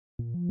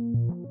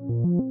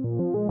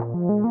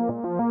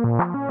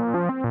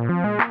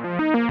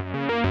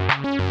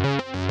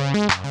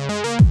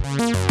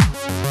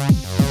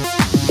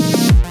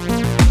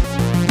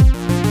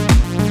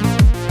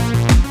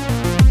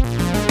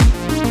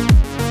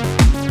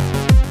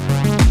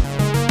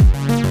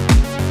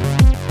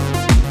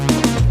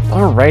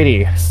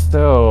Alrighty,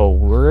 so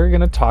we're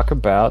gonna talk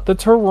about the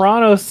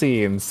Toronto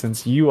scene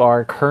since you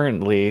are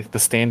currently the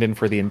stand-in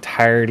for the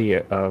entirety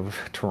of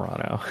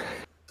Toronto.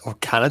 Oh,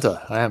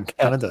 Canada. I am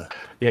Canada.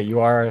 Yeah, you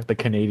are the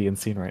Canadian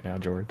scene right now,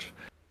 George.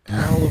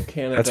 All of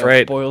Canada. That's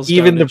right. Boils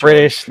Even down the to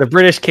British, the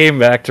British came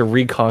back to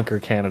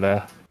reconquer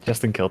Canada.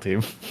 Justin Kill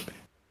Team.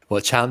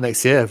 Watch out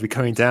next year. We're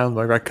coming down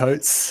by red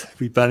coats.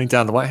 We're burning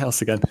down the White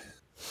House again.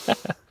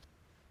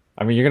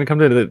 I mean, you're gonna come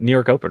to the New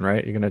York Open,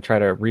 right? You're gonna try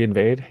to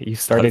reinvade. You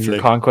started Hopefully.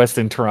 your conquest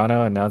in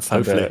Toronto, and now it's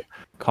time Hopefully. to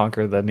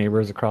conquer the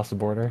neighbors across the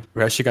border.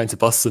 We're actually going to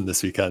Boston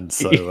this weekend,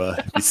 so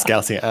be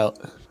scouting it out.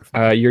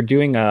 You're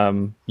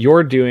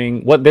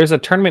doing what? There's a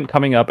tournament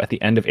coming up at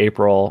the end of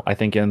April, I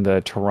think, in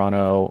the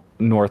Toronto,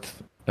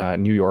 North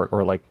New York,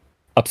 or like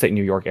upstate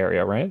New York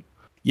area, right?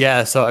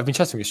 Yeah, so I've been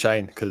chatting with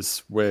Shane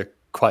because we're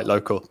quite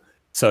local.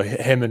 So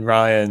him and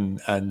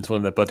Ryan and one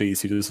of their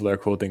buddies who does all their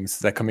recordings,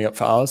 they're coming up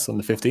for ours on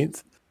the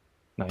 15th.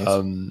 Nice.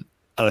 And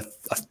I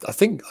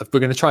think we're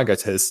going to try and go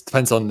to his.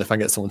 Depends on if I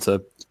can get someone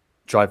to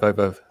drive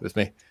over with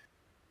me,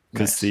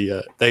 because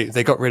Nice.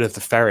 they got rid of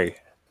the ferry,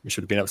 which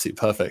would have been absolutely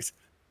perfect.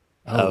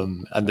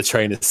 And the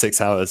train is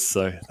 6 hours,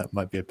 so that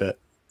might be a bit.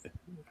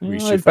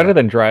 It's better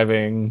than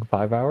driving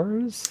 5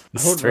 hours.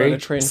 I would ride a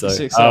train for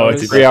 6 Oh,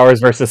 hours. it's 3 hours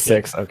versus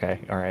 6. Okay,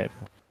 all right.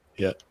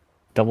 Yeah,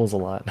 doubles a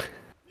lot.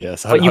 yeah.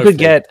 So But you could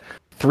get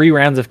 3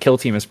 rounds of Kill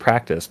Team as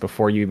practice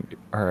before you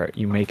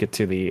make it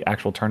to the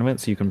actual tournament,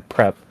 so you can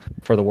prep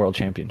for the World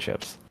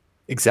Championships.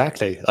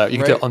 Exactly. You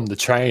can do it on the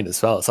train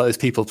as well. It's like there's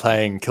people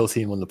playing Kill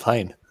Team on the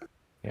plane.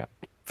 Yeah,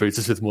 but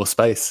just with more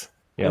space.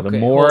 Yeah, Okay,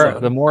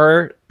 the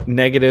more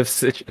negative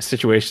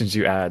situations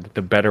you add,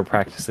 the better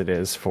practice it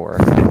is for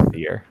the end of the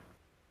year.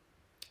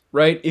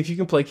 Right? If you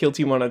can play Kill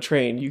Team on a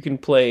train, you can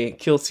play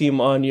Kill Team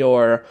on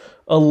your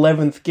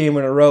 11th game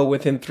in a row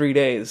within 3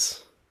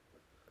 days.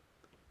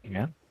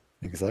 Yeah.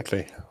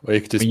 Exactly. Or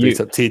you could just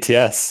boot up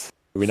TTS.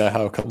 We know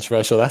how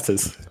controversial that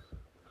is.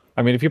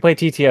 I mean, if you play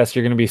TTS,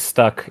 you're going to be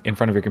stuck in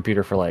front of your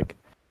computer for like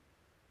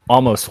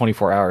almost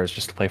 24 hours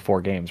just to play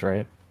 4 games,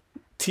 right?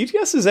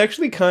 TTS is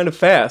actually kind of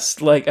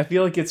fast. Like, I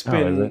feel like it's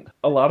been... is it?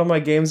 A lot of my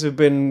games have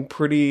been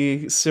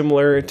pretty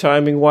similar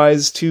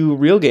timing-wise to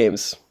real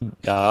games.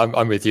 Yeah,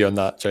 I'm with you on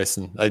that,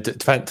 Jason. It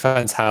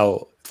depends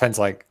how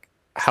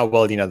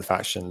well you know the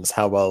factions,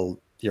 how well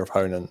your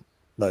opponent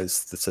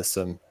knows the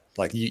system.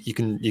 Like you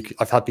can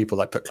I've had people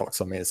like put clocks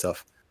on me and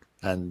stuff,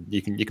 and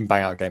you can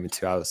bang out a game in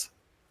 2 hours.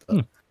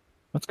 But,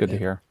 That's good to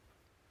hear.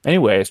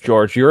 Anyways,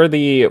 George, you're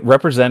the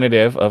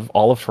representative of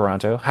all of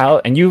Toronto.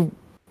 And you've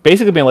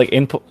basically been like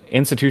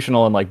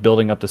institutional and like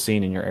building up the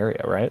scene in your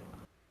area, right?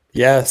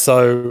 Yeah.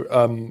 So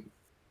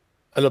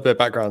a little bit of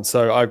background.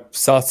 So I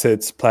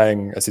started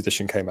playing as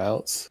Edition came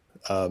out.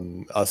 I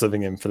was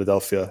living in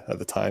Philadelphia at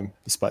the time,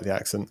 despite the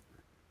accent.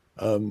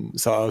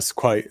 So I was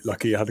quite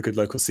lucky. I had a good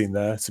local scene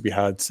there. So we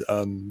had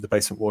the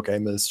Basement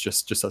Wargamers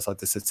just outside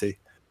the city,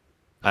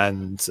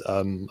 and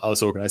I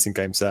was organising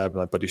games there with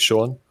my buddy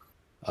Sean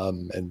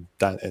in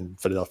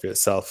Philadelphia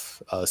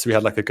itself. So we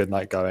had like a good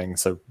night going.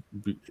 So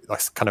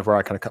that's kind of where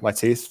I kind of cut my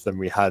teeth. Then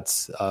we had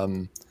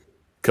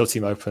Kill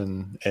Team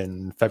Open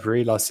in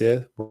February last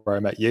year, where I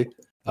met you,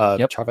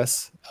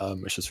 Travis,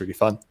 which was really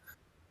fun.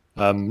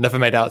 Never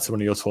made out to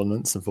one of your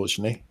tournaments,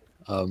 unfortunately.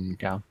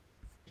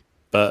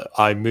 But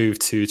I moved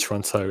to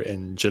Toronto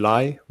in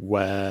July,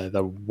 where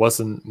there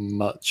wasn't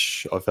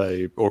much of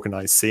a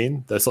organized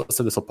scene. There's lots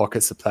of little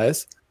pockets of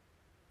players.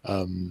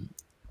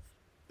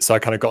 So I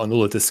kind of got on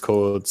all the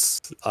Discords.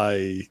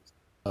 I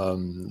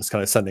was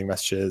kind of sending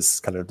messages,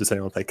 kind of, does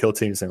anyone play Kill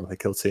Team? Does anyone play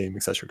Kill Team?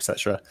 Etc.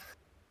 Etc.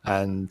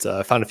 And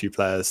found a few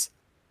players.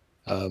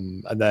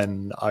 And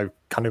then I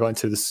kind of got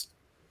into this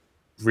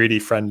really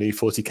friendly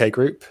 40k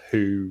group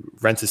who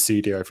rent a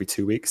studio every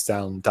 2 weeks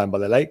down by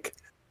the lake.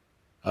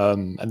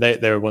 And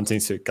they were wanting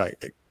to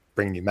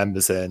bring new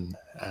members in,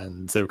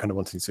 and they were kind of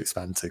wanting to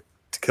expand to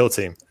Kill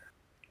Team.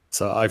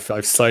 So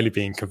I've slowly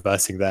been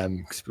converting them,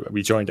 because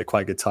we joined at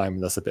quite a good time,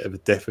 and there's a bit of a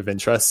dip of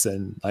interest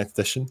in 9th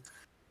edition.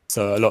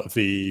 So a lot of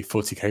the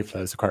 40k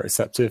players are quite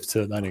receptive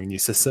to learning a new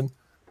system.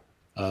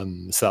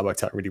 So that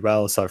worked out really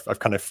well. So I've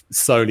kind of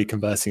slowly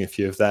converting a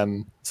few of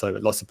them. So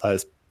lots of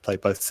players play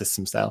both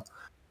systems now.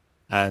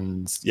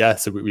 And yeah,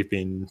 so we've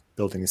been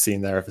building a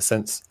scene there ever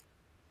since.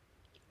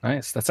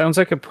 Nice. That sounds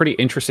like a pretty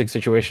interesting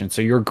situation.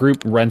 So your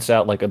group rents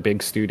out like a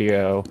big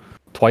studio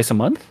twice a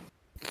month?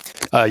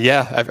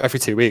 Yeah, every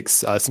 2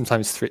 weeks.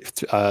 Sometimes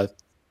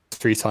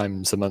three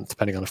times a month,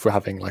 depending on if we're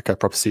having like a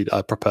proper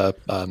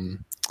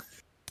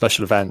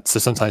special event. So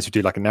sometimes we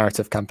do like a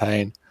narrative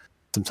campaign.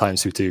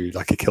 Sometimes we do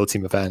like a Kill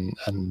Team event,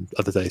 and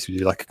other days we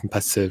do like a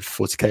competitive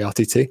 40k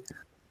RTT.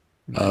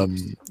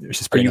 Which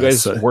is pretty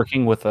nice. Are you guys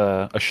working with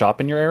a shop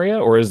in your area,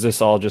 or is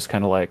this all just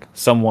kind of like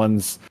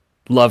someone's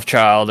love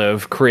child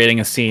of creating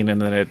a scene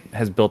and then it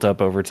has built up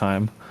over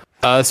time?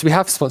 So we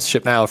have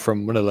sponsorship now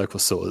from one of the local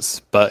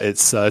stores, but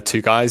it's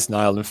 2 guys,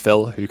 Niall and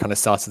Phil, who kind of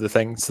started the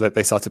thing. So that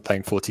they started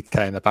playing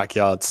 40k in their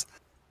backyards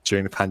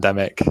during the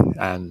pandemic,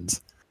 and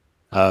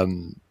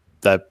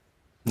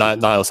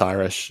Niall's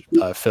Irish,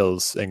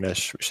 Phil's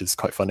English, which is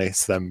quite funny.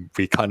 So then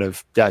we kind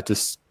of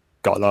just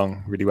got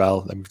along really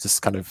well, and we've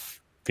just kind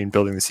of been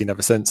building the scene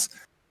ever since.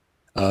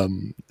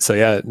 So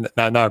yeah,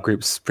 now our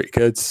group's pretty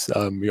good.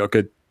 We got a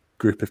good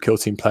group of Kill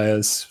Team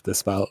players.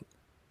 There's about,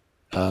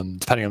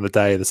 depending on the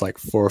day, there's like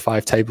 4 or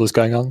 5 tables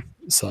going on.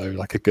 So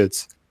like a good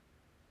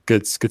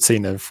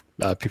scene of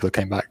people who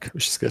came back,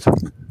 which is good.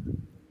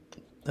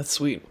 That's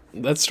sweet.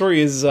 That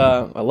story is,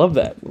 I love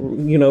that.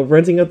 You know,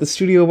 renting out the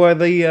studio by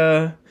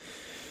the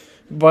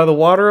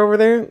water over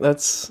there. I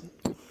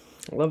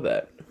love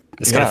that.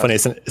 It's kind of funny.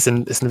 It's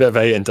in a bit of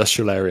a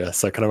industrial area.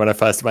 So kind of when I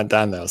first went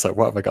down there, I was like,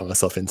 what have I got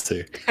myself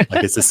into?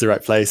 Like, is this the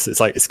right place?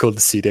 It's called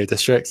the Studio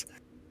District.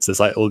 So it's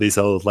like all these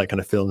old like kind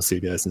of film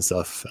studios and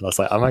stuff. And I was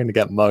like, am I going to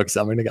get mugs?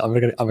 Am I going to get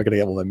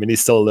all my minis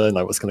stolen?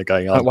 Like, what's going to go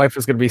on? My wife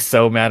was going to be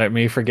so mad at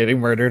me for getting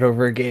murdered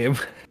over a game.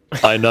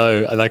 I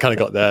know. And I kind of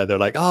got there. They're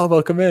like, oh,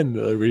 welcome in.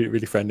 They're really,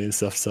 really friendly and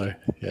stuff. So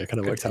yeah, it kind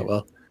of worked out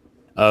well.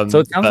 So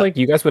it sounds like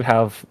you guys would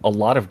have a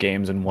lot of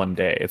games in one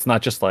day. It's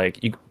not just like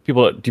do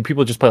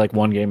people just play like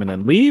one game and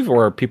then leave,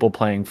 or are people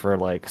playing for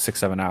like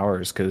 6-7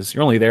 hours? Because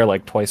you're only there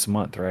like twice a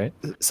month, right?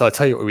 So I'll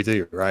tell you what we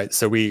do, right?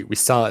 So we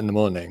start in the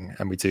morning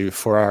and we do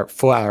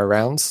 4-hour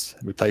rounds.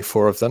 We play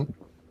 4 of them.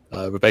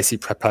 We're basically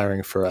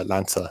preparing for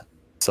Atlanta.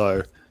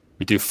 So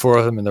we do 4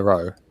 of them in a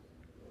row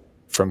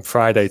from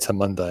Friday to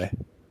Monday,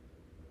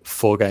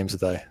 4 games a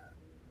day.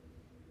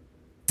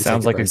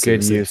 Sounds like a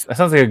good use. That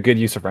sounds like a good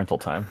use of rental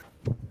time.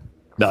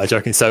 No, I'm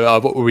joking. So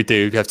what we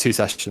do, we have 2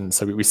 sessions.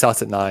 So we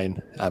start at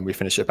 9 and we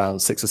finish at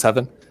about 6 or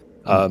 7.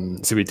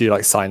 So we do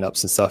like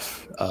sign-ups and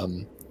stuff.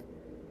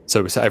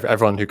 So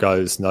everyone who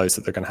goes knows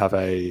that they're going to have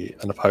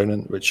an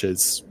opponent, which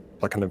is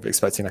like kind of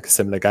expecting like a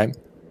similar game,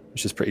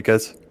 which is pretty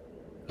good.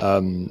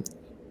 And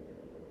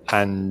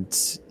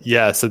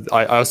yeah, so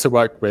I also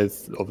work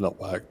with, or not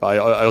work, but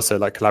I also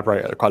like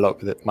collaborate quite a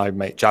lot with my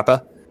mate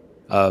Jabba.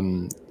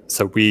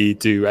 So we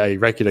do a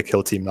regular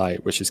Kill Team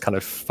night, which is kind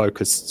of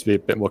focused to be a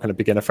bit more kind of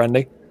beginner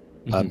friendly.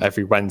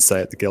 Every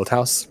Wednesday at the Guild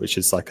House, which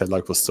is like a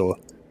local store.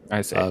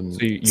 I see. So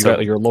you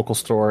got your local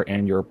store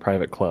and your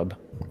private club.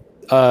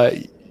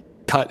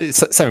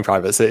 It's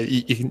semi-private, so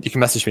you can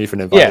message me for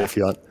an invite if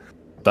you want.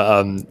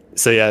 But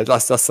so yeah,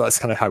 that's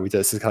kind of how we do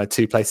it. So it's kind of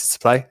 2 places to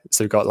play.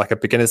 So we've got like a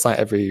beginners night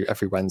every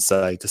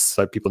Wednesday, just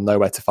so people know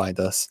where to find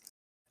us.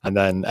 And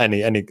then and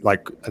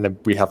then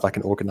we have like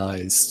an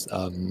organized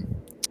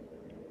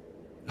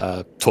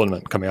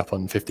tournament coming up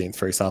on 15th,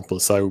 for example.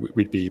 So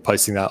we'd be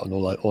posting that on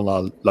all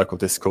our local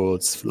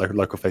Discords,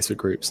 local Facebook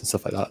groups and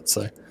stuff like that.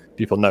 So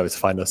people know where to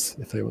find us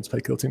if they want to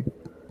play Kill Team.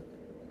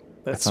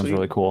 That sounds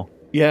really cool.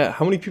 Yeah,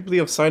 how many people do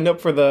you have signed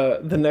up for the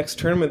next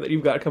tournament that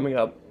you've got coming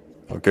up?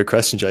 Oh, good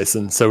question,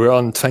 Jason. So we're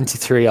on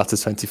 23 out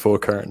of 24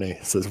 currently.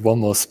 So there's 1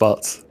 more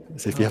spot. So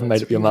if you haven't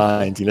made up your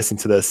mind, you listen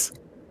to this,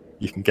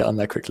 you can get on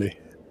there quickly.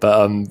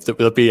 But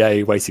there'll be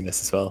a waiting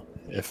list as well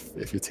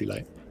if you're too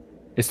late.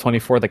 Is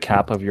 24 the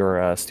cap of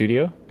your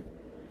studio?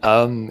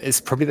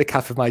 It's probably the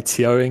cap of my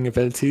TOing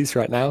abilities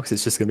right now, because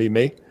it's just going to be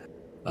me.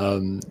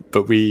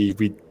 But we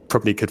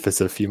probably could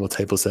fit a few more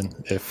tables in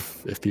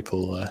if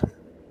people...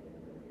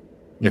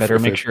 Better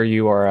make sure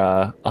you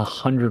are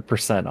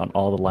 100% on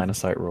all the line of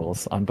sight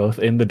rules on both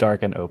in the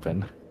dark and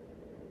open.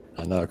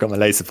 I know, I've got my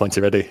laser pointer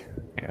ready.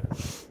 Yeah.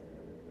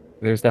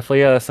 There's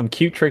definitely some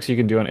cute tricks you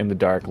can do in the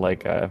dark,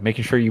 like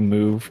making sure you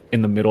move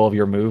in the middle of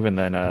your move and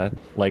then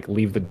like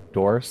leave the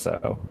door.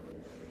 So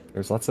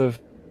there's lots of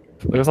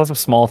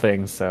small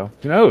things. So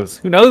who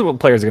knows what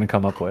players are going to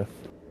come up with.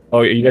 Oh,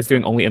 are you guys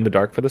doing only in the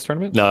dark for this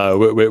tournament? No,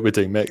 we're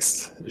doing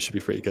mixed. It should be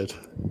pretty good.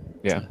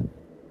 Yeah.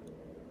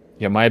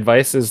 Yeah, my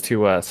advice is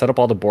to set up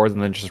all the boards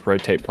and then just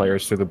rotate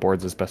players through the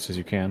boards as best as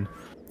you can.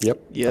 Yep.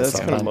 Yeah, that's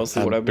kind of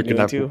mostly what I've been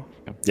doing too.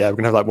 Yeah, we're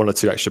going to have like 1 or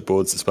 2 extra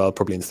boards as well,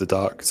 probably into the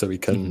dark, so we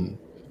can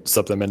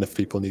sub them in if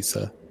people need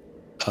to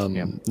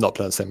not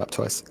play on the same map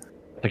twice.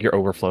 Like your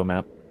overflow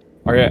map.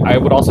 I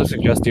would also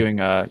suggest doing,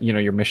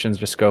 your missions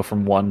just go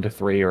from 1 to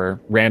 3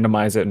 or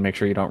randomize it and make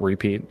sure you don't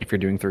repeat if you're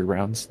doing 3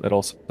 rounds. That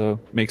also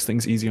makes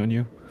things easy on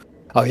you.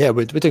 Oh yeah,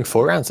 we're doing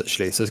 4 rounds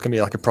actually, so it's going to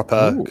be like a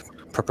proper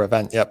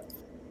event. Yep.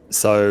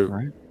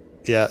 So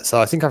yeah,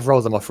 so I think I've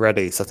rolled them off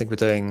already. So I think we're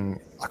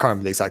doing. I can't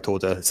remember the exact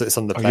order. So it's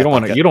on the. You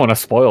don't want to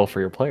spoil for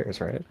your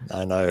players, right?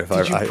 I know.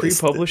 Did you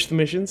pre-publish the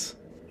missions?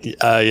 Yeah,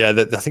 I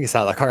think it's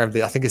that. I can't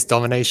remember. I think it's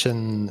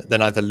domination,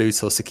 then either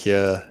loot or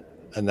secure,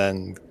 and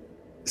then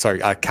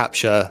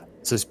capture.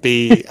 So it's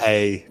B,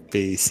 A,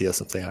 B, C, or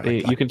something.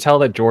 You can tell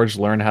that George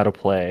learned how to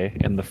play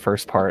in the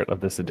first part of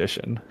this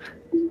edition.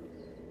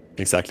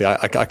 Exactly.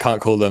 I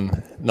can't call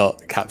them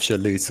not capture,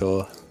 loot,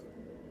 or.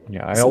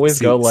 Yeah, I always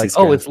go like,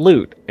 it's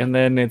loot, and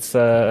then it's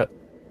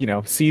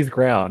seize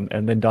ground,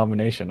 and then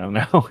domination, and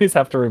I always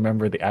have to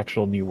remember the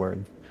actual new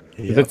word.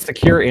 Because it's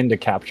secure into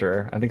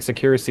capture. I think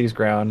secure is seize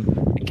ground,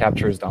 and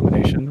capture is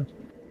domination,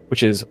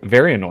 which is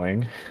very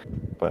annoying,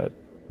 but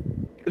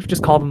we've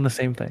just called them the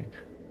same thing.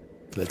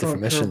 The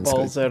different missions.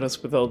 Balls at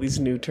us with all these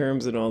new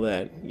terms and all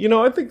that.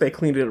 I think they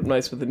cleaned it up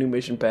nice with the new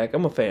mission pack.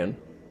 I'm a fan.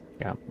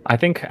 Yeah, I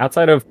think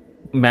outside of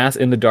mass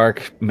in the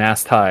dark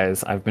mass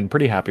ties, I've been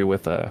pretty happy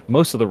with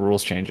most of the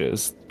rules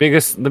changes.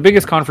 The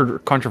biggest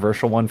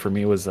controversial one for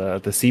me was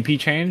the CP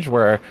change,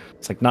 where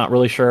it's like not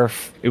really sure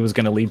if it was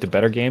going to lead to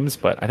better games,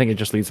 but I think it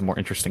just leads to more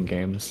interesting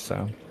games.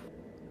 So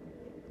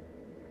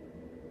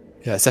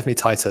yeah, it's definitely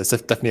tighter. It's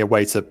definitely a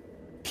way to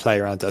play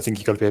around it. I think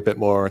you've got to be a bit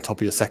more on top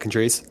of your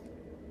secondaries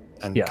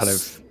and kind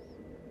of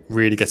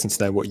really getting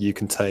to know what you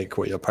can take,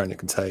 what your opponent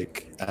can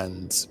take,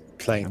 and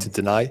playing to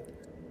deny.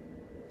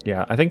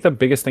 Yeah, I think the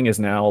biggest thing is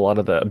now a lot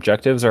of the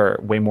objectives are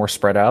way more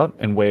spread out,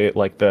 and way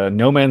like the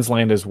no man's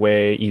land is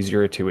way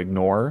easier to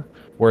ignore.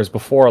 Whereas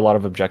before, a lot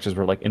of objectives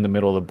were like in the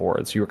middle of the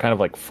board, so you were kind of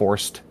like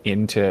forced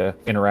into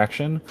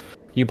interaction.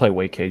 You play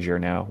way cagier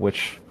now,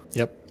 which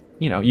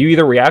you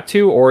either react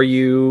to or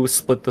you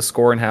split the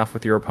score in half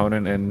with your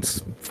opponent and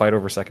fight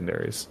over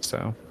secondaries.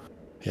 So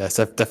yeah, it's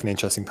definitely an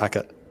interesting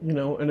packet.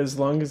 And as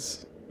long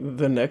as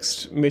the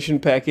next mission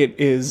packet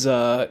is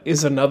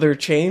another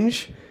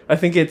change, I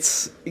think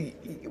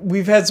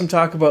we've had some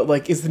talk about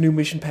like, is the new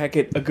mission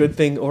packet a good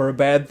thing or a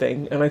bad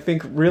thing? And I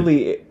think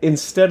really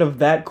instead of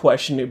that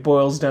question, it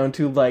boils down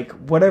to like,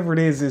 whatever it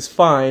is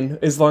fine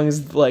as long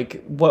as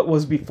like what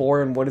was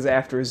before and what is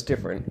after is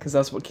different, because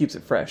that's what keeps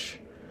it fresh.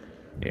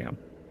 Yeah.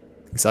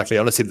 Exactly.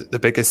 Honestly, the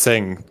biggest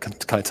thing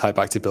to kind of tie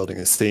back to building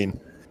a scene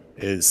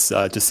is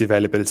just the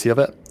availability of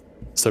it.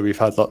 So we've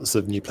had lots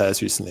of new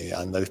players recently,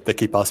 and they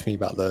keep asking me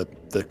about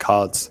the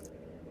cards.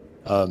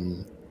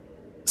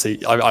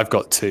 See, I've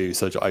got 2,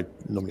 so I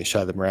normally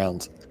share them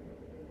around.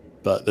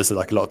 But there's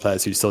like a lot of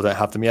players who still don't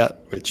have them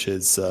yet, which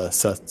is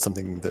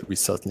something that we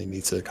certainly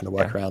need to kind of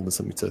work around and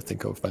something to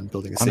think of when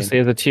building a scene. Honestly,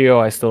 as a TO,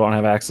 I still don't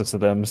have access to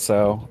them,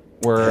 so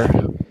we're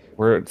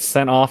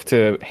sent off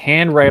to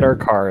handwrite our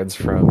cards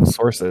from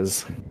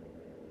sources.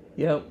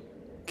 Yep.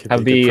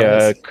 Have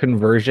the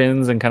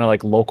conversions and kind of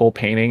like local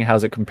painting.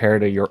 How's it compare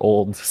to your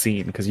old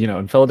scene? Because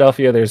in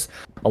Philadelphia, there's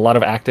a lot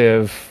of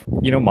active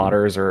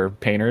modders or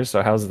painters.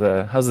 So how's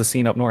the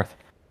scene up north?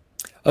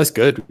 Oh, it's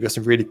good. We've got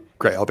some really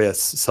great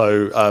hobbyists.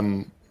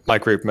 So my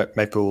group,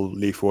 Maple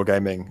Leaf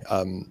Wargaming,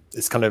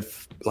 it's kind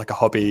of like a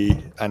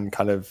hobby and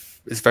kind of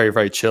it's very,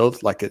 very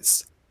chilled. Like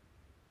it's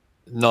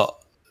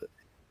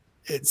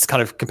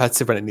kind of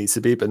competitive when it needs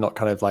to be, but not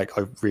kind of like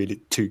really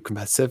too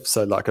competitive.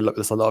 So like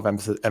there's a lot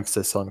of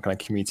emphasis on kind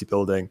of community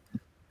building,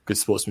 good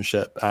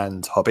sportsmanship,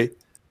 and hobby.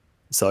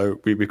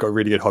 So we've got a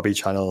really good hobby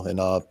channel in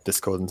our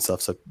Discord and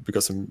stuff. So we've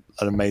got an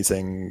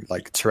amazing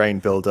like terrain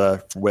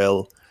builder,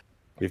 Will.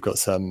 We've got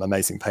some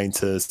amazing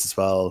painters as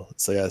well.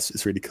 So yeah,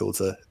 it's really cool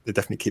they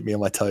definitely keep me on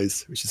my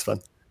toes, which is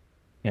fun.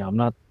 Yeah, I'm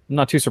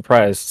not too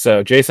surprised.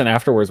 So Jason,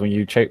 afterwards, when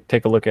you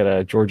take a look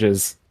at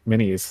George's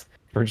minis,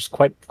 you're just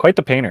quite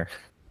the painter.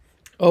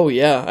 Oh,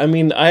 yeah. I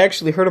mean, I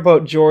actually heard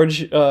about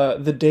George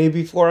the day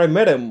before I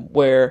met him,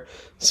 where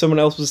someone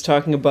else was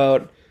talking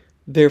about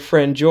their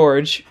friend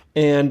George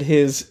and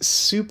his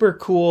super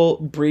cool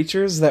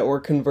breachers that were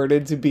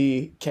converted to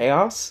be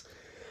chaos.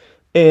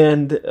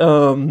 And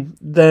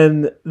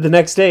then the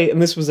next day,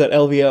 and this was at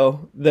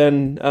LVO,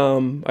 then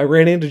I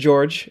ran into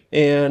George,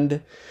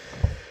 and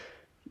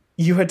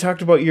you had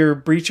talked about your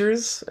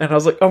breachers, and I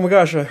was like, oh my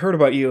gosh, I heard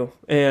about you.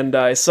 And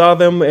I saw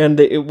them, and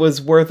it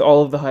was worth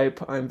all of the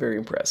hype. I'm very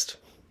impressed.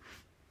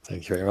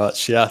 Thank you very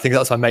much. Yeah, I think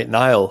that's my mate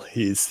Niall.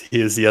 He is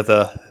the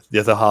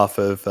other half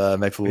of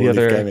Maple Leaf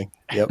Gaming.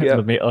 Yep.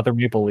 The other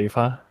Maple Leaf,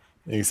 huh?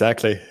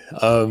 Exactly.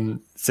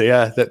 So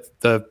yeah,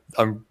 they're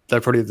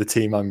probably the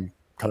team I'm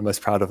kind of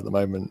most proud of at the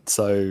moment.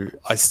 So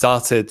I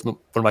started, one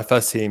of my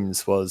first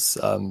teams was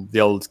the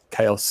old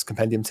Chaos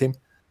Compendium team.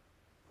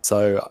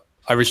 So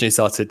I originally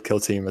started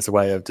Kill Team as a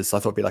way of I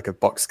thought it'd be like a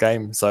box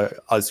game. So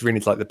I was really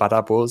into like the Bad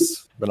Ab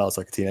Wars when I was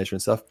like a teenager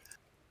and stuff.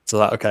 So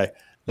like, okay,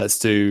 let's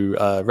do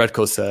Red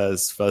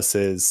Corsairs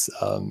versus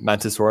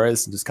Mantis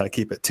Warriors and just kind of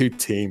keep it 2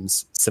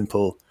 teams,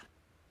 simple,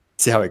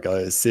 see how it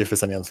goes, see if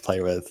there's anyone to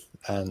play with.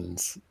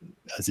 And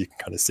as you can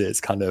kind of see,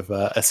 it's kind of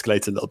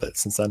escalated a little bit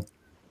since then.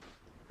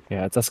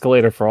 Yeah, it's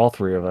escalated for all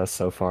 3 of us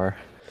so far.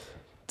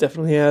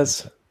 Definitely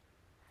has.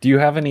 Do you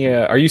have any,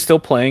 are you still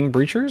playing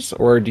Breachers,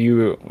 or do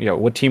you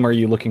what team are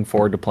you looking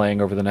forward to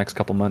playing over the next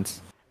couple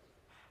months?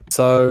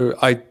 So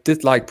I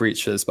did like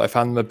Breachers, but I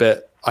found them a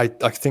bit, I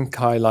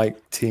think I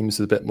like teams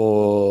with a bit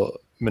more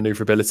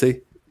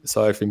maneuverability.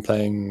 So I've been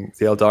playing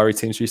the Eldari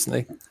teams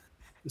recently.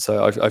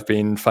 So I've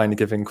been finally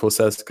giving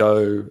Corsairs a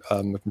go.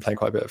 I've been playing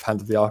quite a bit of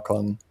Hand of the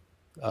Archon,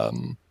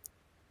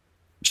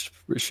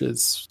 which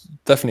is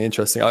definitely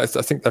interesting. I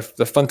think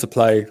they're fun to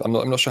play. I'm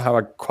not sure how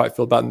I quite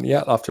feel about them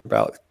yet after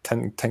about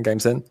 10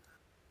 games in.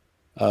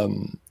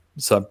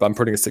 So I'm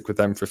probably gonna stick with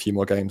them for a few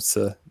more games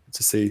to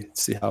see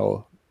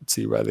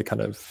where they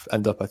kind of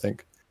end up, I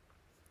think.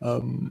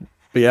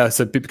 But yeah,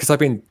 so because I've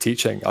been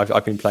teaching,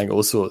 I've been playing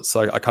all sorts.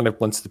 So I kind of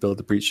wanted to build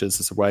the Breachers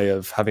as a way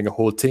of having a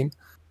horde team,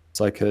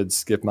 so I could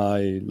give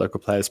my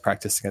local players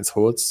practice against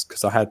hordes,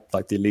 because I had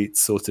like the elites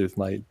sort of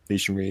my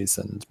legionaries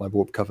and my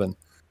warp coven,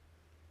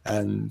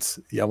 and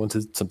yeah, I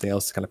wanted something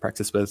else to kind of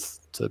practice with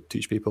to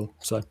teach people.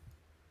 So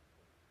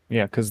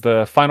yeah, because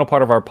the final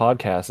part of our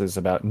podcast is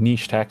about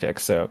niche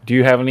tactics. So do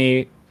you have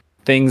any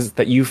things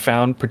that you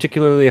found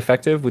particularly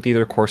effective with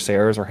either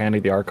Corsairs or Hand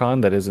of the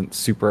Archon that isn't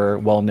super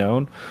well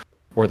known,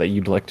 or that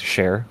you'd like to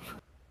share?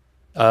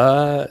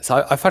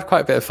 So I've had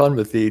quite a bit of fun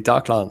with the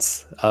Dark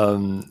Lance.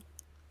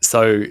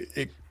 So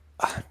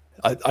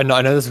I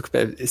know there's a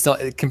bit.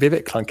 It can be a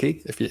bit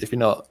clunky if you're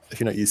not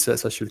used to it,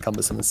 especially with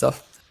cumbersome and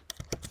stuff.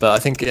 But I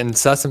think in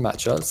certain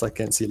matchups, like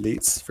against the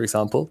elites, for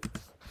example,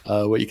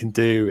 what you can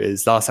do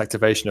is last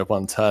activation of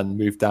one turn,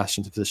 move dash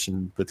into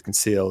position with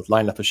concealed,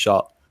 line up a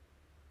shot,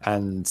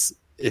 and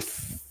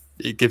if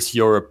it gives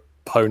your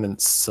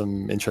opponents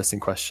some interesting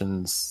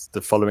questions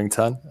the following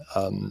turn,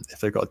 if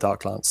they've got a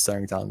Dark Lance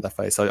staring down their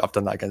face. I've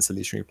done that against a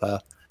legionary player,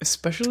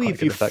 especially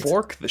if you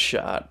fork the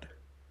shot.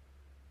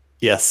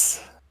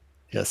 Yes.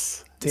 Damn,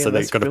 So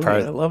they've got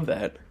brilliant. I love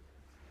that.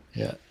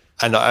 Yeah.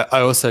 And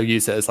I also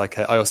use it as I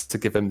also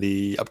give him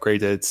the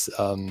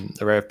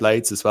upgraded array of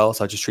blades as well.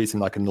 So I just treat him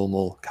like a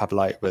normal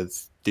Cabalite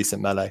with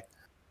decent melee.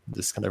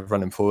 Just kind of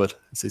run him forward.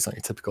 So he's like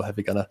a typical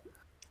heavy gunner.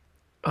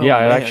 Oh, yeah,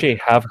 man. I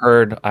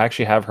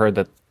actually have heard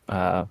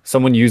that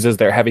someone uses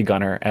their heavy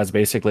gunner as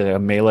basically a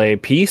melee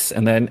piece,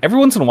 and then every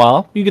once in a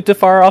while you get to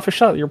fire off a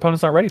shot that your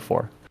opponent's not ready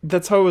for.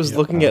 That's how I was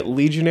looking at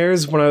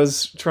Legionnaires when I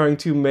was trying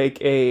to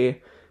make a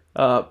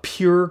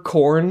pure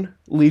Khorne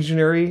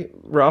Legionary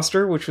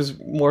roster, which was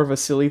more of a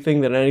silly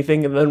thing than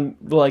anything. And then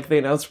they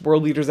announced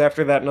World Leaders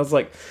after that, and I was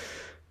like,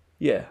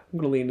 yeah, I'm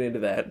gonna lean into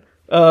that.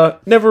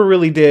 Never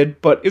really did,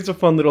 but it's a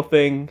fun little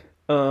thing.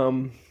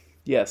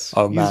 Yes,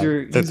 use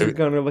your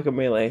gunner like a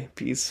melee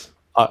piece.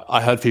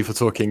 I heard people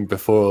talking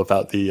before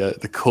about the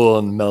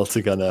Khorne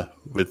melter gunner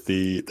with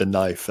the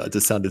knife. That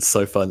just sounded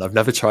so fun. I've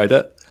never tried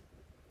it,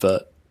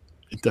 but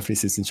it definitely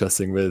seems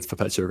interesting with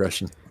perpetual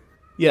aggression.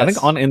 Yes. I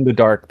think on In the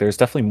Dark, there's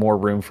definitely more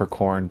room for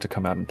Khorne to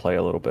come out and play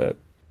a little bit,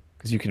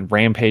 because you can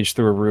rampage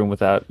through a room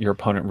without your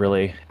opponent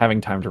really having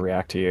time to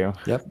react to you.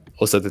 Yep.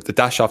 Also, the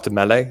dash after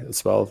melee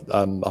as well,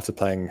 after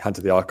playing Hand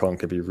of the Archon,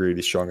 can be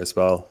really strong as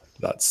well.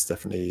 That's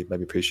definitely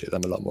maybe appreciate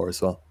them a lot more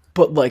as well.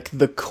 But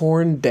the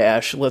Khorne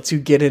dash lets you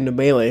get into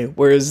melee,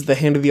 whereas the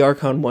Hand of the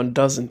Archon one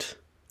doesn't.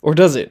 Or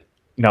does it?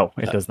 No,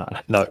 it does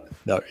not. No.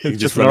 You can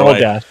just run away.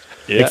 Dash.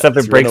 Yeah, except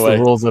it breaks the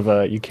rules of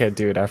you can't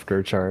do it after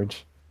a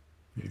charge.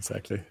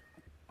 Exactly.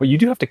 Well, you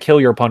do have to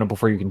kill your opponent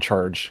before you can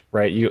charge,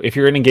 right? If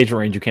you're in engagement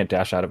range, you can't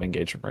dash out of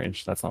engagement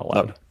range. That's not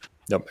allowed.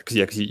 No,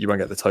 because you won't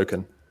get the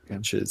token,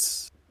 which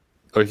is...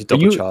 Or if you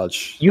double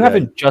charge... You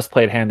haven't just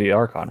played Hand of the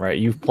Archon, right?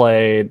 You've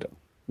played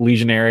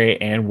Legionary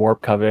and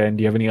Warp Coven.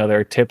 Do you have any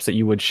other tips that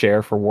you would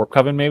share for Warp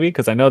Coven, maybe?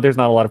 Because I know there's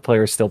not a lot of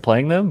players still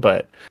playing them,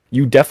 but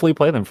you definitely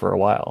play them for a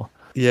while.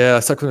 Yeah, I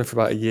stuck with them for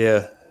about a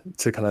year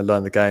to kind of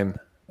learn the game.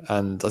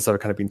 And as I've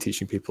kind of been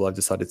teaching people, I've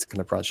decided to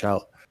kind of branch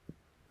out.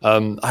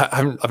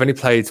 I've only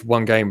played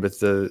one game with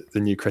the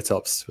new crit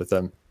ops with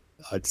them.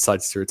 I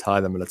decided to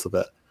retire them a little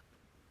bit.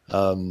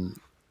 So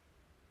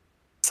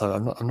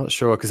I'm not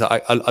sure, because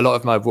a lot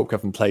of my Warp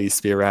Coven play used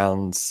to be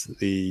around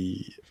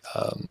the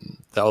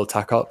old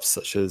tac ops,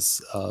 such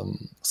as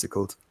what's it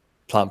called,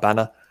 Plant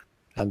Banner,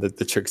 and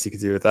the tricks you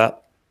could do with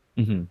that.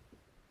 Mm-hmm.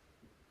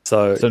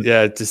 So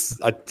yeah, I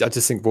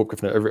just think Warp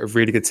Coven are a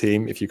really good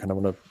team if you kind of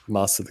want to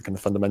master the kind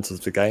of fundamentals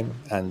of the game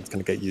and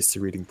kind of get used to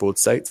reading board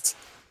states.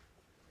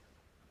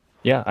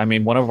 Yeah, I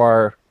mean,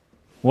 I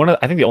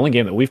think the only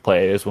game that we've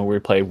played is when we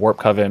played Warp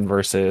Coven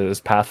versus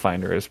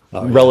Pathfinders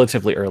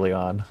relatively early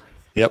on.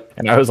 Yep.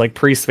 And I was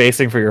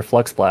pre-spacing for your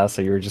Flux Blast,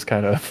 so you were just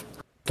kind of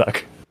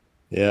stuck.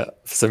 Yeah,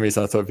 for some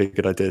reason I thought it'd be a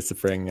good idea to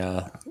bring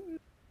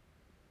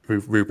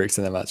rubrics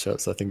in their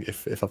matchups. I think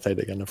if I played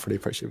it again, I'd probably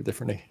approach it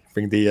differently.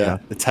 Bring the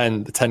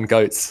 10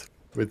 goats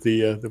with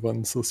the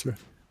one sorcerer.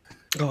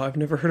 Oh, I've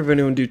never heard of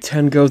anyone do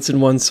 10 goats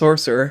and one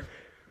sorcerer.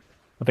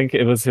 I think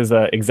it was his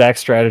exact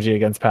strategy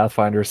against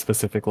Pathfinder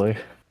specifically.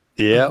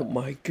 Yeah. Oh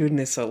my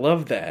goodness, I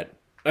love that.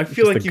 I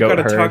feel like you've got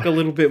to talk a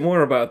little bit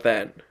more about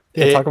that.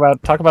 Yeah,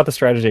 talk about the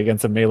strategy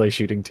against a melee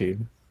shooting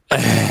team.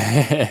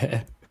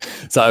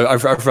 So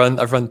I've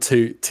run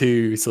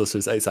two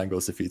sorcerers ace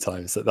angles a few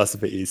times. So that's a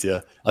bit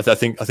easier. I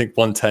think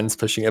 110's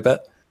pushing it a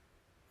bit,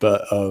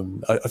 but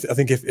I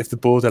think if the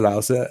board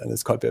allows it and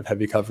there's quite a bit of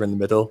heavy cover in the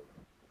middle,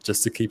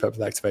 just to keep up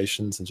with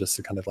activations and just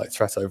to kind of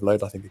threat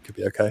overload, I think it could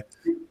be okay.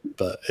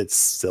 But it's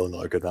still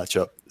not a good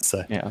matchup.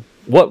 So yeah,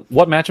 what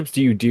matchups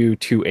do you do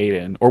 2-8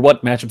 in, or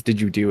what matchups did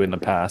you do in the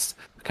past?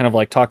 Kind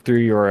of talk through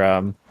your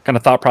kind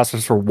of thought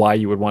process for why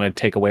you would want to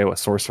take away a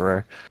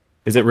sorcerer.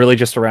 Is it really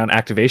just around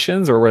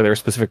activations, or were there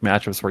specific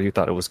matchups where you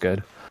thought it was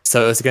good?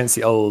 So it was against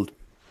the old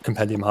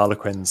Compendium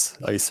Harlequins.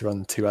 I used to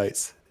run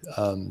 2-8s,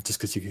 just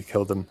because you could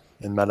kill them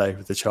in melee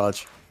with the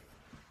charge.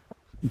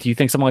 Do you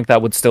think something like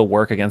that would still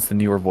work against the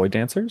newer Void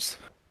Dancers?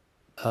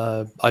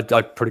 I'd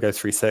probably go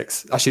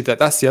 3-6. Actually,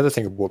 that's the other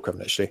thing of Warp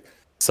Coven, actually.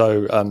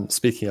 So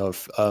speaking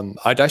of,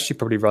 I'd actually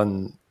probably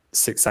run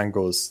 6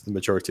 angles the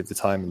majority of the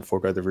time and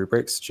forego the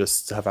rubrics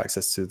just to have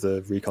access to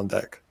the recon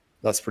deck.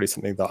 That's pretty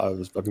something that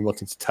I've been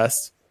wanting to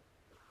test.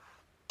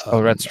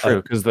 That's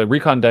true, because the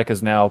recon deck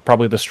is now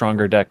probably the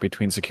stronger deck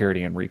between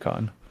security and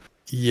recon.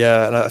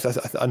 Yeah, and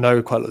I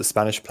know quite a lot of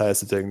Spanish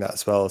players are doing that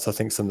as well. So I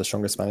think some of the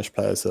stronger Spanish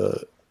players are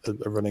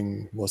are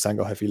running more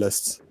Sangor heavy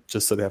lists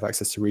just so they have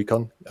access to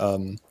recon.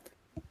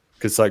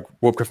 Because like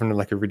Warp Griffin are in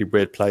like a really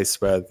weird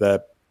place where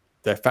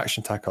their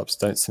faction tac ops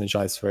don't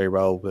synergize very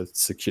well with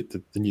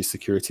the new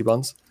security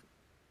ones.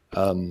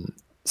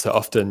 So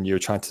often you're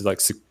trying to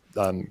like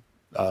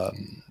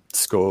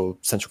score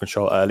central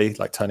control early,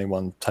 like turning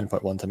 1, turning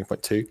point 1, turning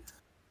point 2,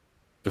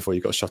 before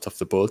you got shot off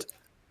the board.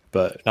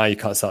 But now you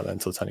can't start that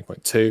until turning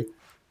point 2.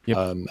 Yep.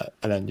 And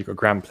then you've got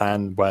Grand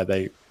Plan where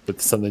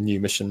with some of the new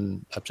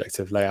mission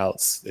objective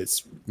layouts,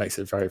 it makes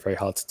it very, very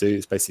hard to do.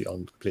 It's basically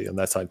completely on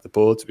their side of the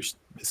board, which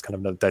is kind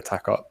of another dead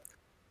tac op.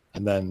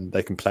 And then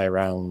they can play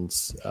around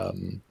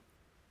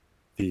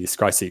the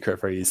Scry Secret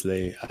very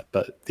easily.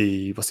 But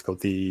the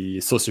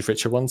Sorcerer's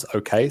Ritual one's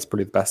okay. It's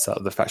probably the best out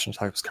of the faction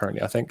types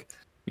currently, I think.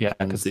 Yeah,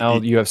 because now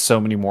you have so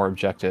many more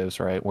objectives,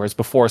 right? Whereas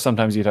before,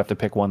 sometimes you'd have to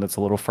pick one that's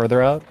a little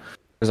further out.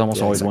 There's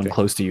almost always one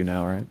close to you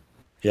now, right?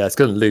 Yeah, it's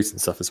good on loot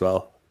and stuff as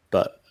well.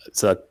 But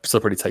so I'd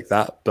still probably take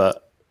that.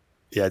 But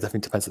yeah, it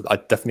definitely depends.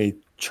 I'd definitely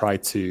try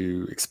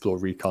to explore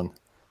recon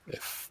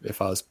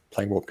if I was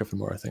playing Warp Griffin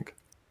more, I think.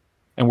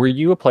 And were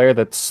you a player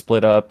that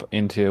split up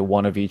into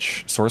one of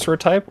each sorcerer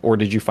type, or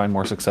did you find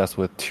more success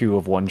with 2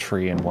 of one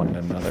tree and 1 in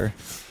another?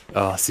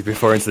 Oh, see,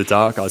 before Into the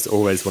Dark, I was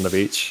always one of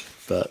each,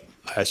 but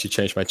I actually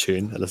changed my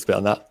tune a little bit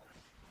on that.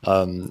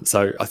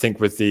 So I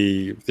think with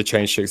the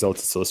change to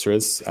Exalted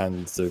Sorcerers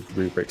and the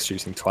rubrics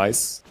shooting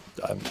twice,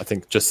 I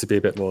think just to be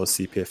a bit more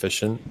CP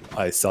efficient,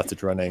 I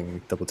started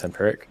running Double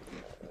Tempiric.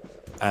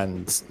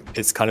 And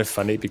it's kind of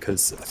funny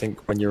because I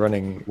think when you're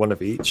running one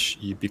of each,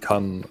 you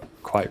become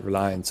quite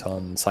reliant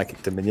on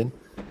Psychic Dominion,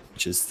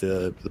 which is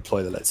the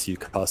ploy that lets you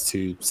cast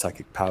 2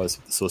 psychic powers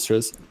of the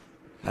sorcerers.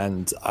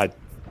 And I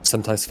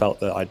sometimes felt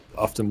that I'd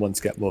often want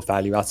to get more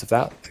value out of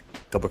that,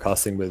 double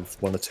casting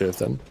with 1 or 2 of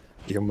them,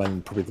 even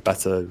when probably the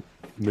better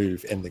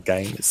move in the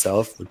game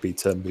itself would be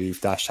to move,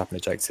 dash, tap an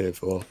objective,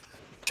 or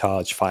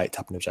charge, fight,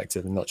 tap an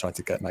objective, and not trying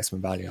to get maximum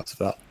value out of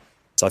that.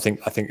 So I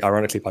think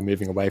ironically, by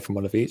moving away from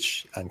one of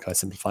each and kind of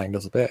simplifying a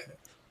little bit,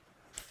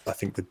 I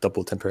think the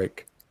Double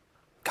Tempiric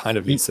kind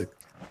of leads to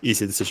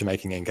easier decision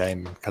making in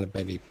game, kind of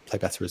maybe play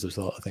better as a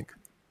result, I think.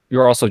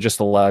 You're also just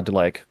allowed to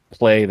like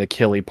play the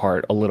killy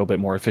part a little bit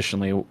more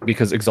efficiently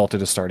because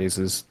Exalted Astartes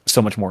is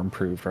so much more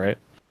improved, right?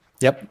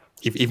 Yep.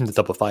 Even the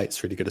double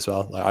fight's really good as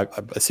well. Like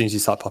as soon as you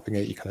start popping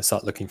it, you kind of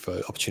start looking for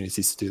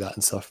opportunities to do that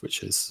and stuff,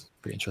 which is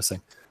pretty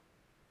interesting.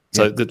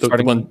 So yeah,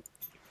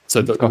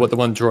 the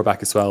one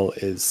drawback as well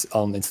is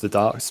on Into the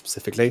Dark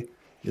specifically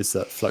is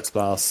that Flux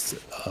Blast,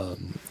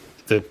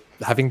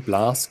 having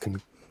Blast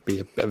can be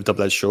a bit of a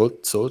double-edged sword.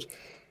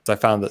 So I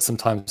found that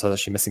sometimes I was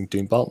actually missing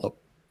Doombolt, not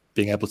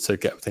being able to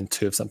get within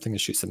 2 of something and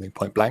shoot something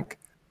point blank.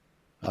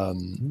 I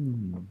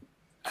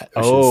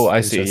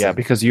see. Yeah,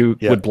 because you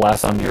would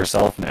blast onto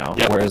yourself now,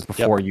 whereas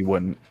before you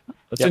wouldn't.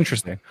 That's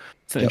interesting.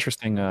 It's an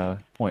interesting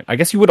point. I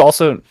guess you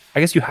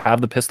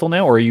have the pistol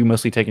now, or are you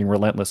mostly taking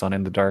Relentless on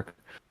In the Dark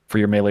for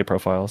your melee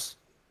profiles?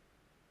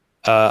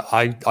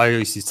 I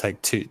always used to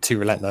take two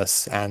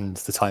Relentless and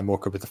the Time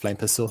Walker with the Flame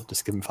Pistol,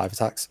 just give them 5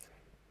 attacks.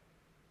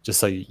 Just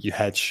so you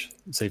hedge.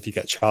 So if you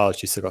get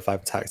charged, you still got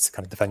 5 attacks to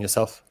kind of defend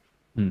yourself.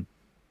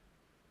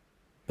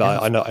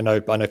 But I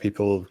know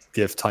people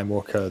give Time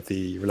Walker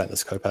the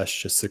Relentless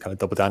Kopesh just to kind of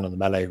double down on the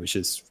melee, which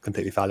is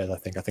completely valid. I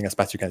think that's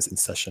better against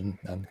Intercession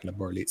and kind of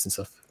more elites and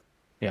stuff.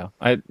 Yeah,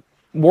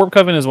 Warp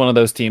Coven is one of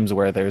those teams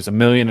where there's 1.5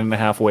 million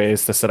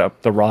ways to set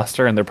up the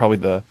roster, and they're probably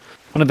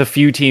one of the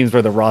few teams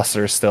where the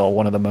roster is still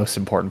one of the most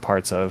important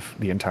parts of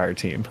the entire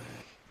team.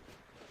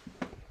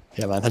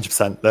 Yeah, man,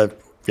 100%.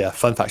 They're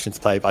fun faction to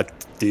play, but I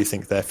do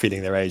think they're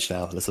feeling their age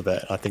now a little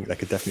bit. I think they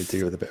could definitely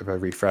do with a bit of a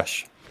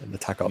refresh in the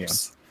tac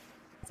ops. Yeah.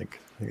 I think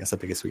that's the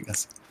biggest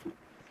weakness.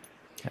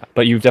 Yeah,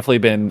 but you've definitely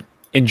been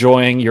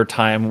enjoying your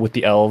time with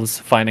the elves,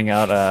 finding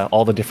out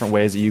all the different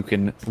ways that you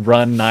can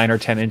run 9 or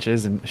 10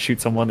 inches and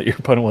shoot someone that your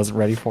opponent wasn't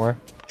ready for.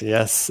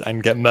 Yes,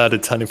 and get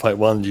murdered turning point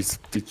 1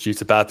 due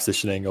to bad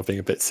positioning or being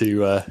a bit too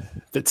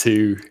brave.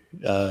 Too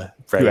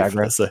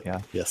aggro. So,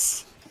 yeah.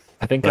 Yes.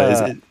 I think.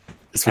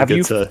 It's have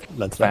you to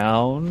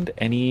found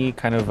any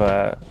kind of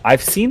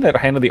I've seen that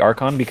Hand of the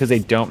Archon, because they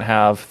don't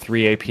have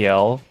 3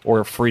 APL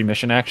or free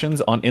mission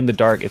actions on In the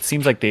Dark. It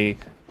seems like they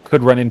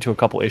could run into a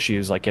couple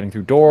issues like getting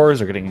through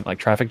doors or getting like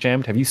traffic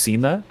jammed. Have you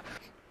seen that?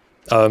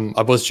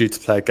 I was due to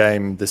play a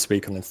game this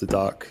week on Into the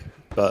Dark,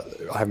 but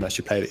I haven't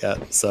actually played it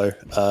yet. So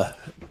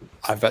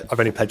I've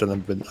only played on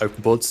them with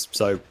open boards,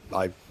 so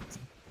I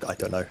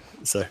don't know.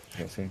 So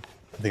I think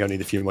I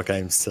need a few more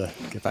games to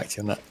get back to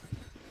you on that.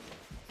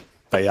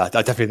 But yeah, I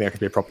definitely think that could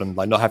be a problem.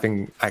 Like not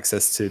having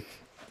access to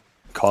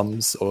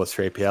comms or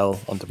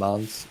 3APL on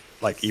demand,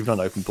 like even on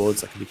open boards,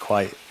 that can be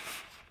quite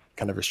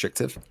kind of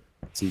restrictive.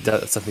 So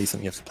that's definitely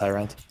something you have to play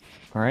around.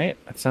 All right,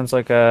 that sounds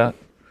like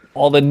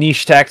all the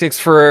niche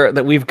tactics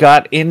that we've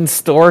got in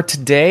store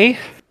today.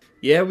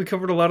 Yeah, we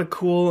covered a lot of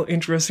cool,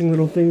 interesting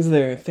little things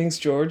there. Thanks,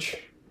 George.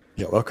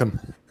 You're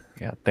welcome.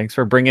 Yeah, thanks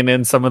for bringing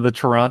in some of the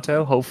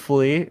Toronto.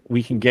 Hopefully,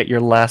 we can get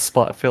your last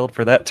spot filled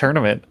for that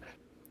tournament.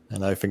 I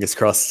know, fingers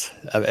crossed.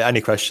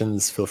 Any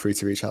questions, feel free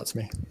to reach out to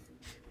me.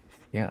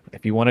 Yeah,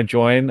 if you want to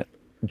join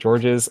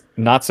George's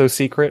not so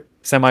secret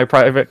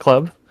semi-private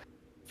club,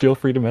 feel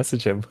free to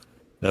message him.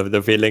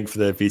 There'll be a link for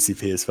the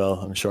VCP as well.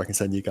 I'm sure I can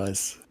send you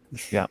guys.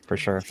 Yeah, for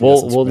sure.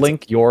 We'll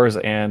link yours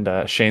and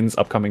Shane's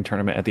upcoming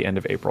tournament at the end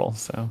of April.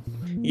 So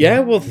yeah,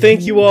 well,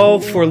 thank you all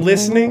for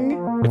listening.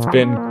 It's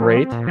been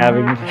great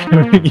having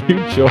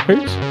you,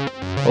 George.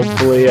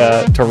 Hopefully,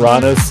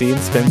 Toronto's scene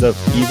spins up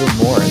even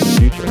more in the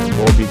future, and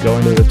we'll be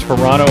going to the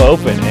Toronto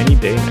Open any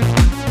day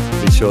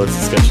now. Be sure to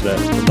schedule it,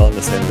 but not on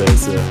the same day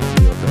as the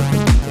New York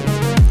Open.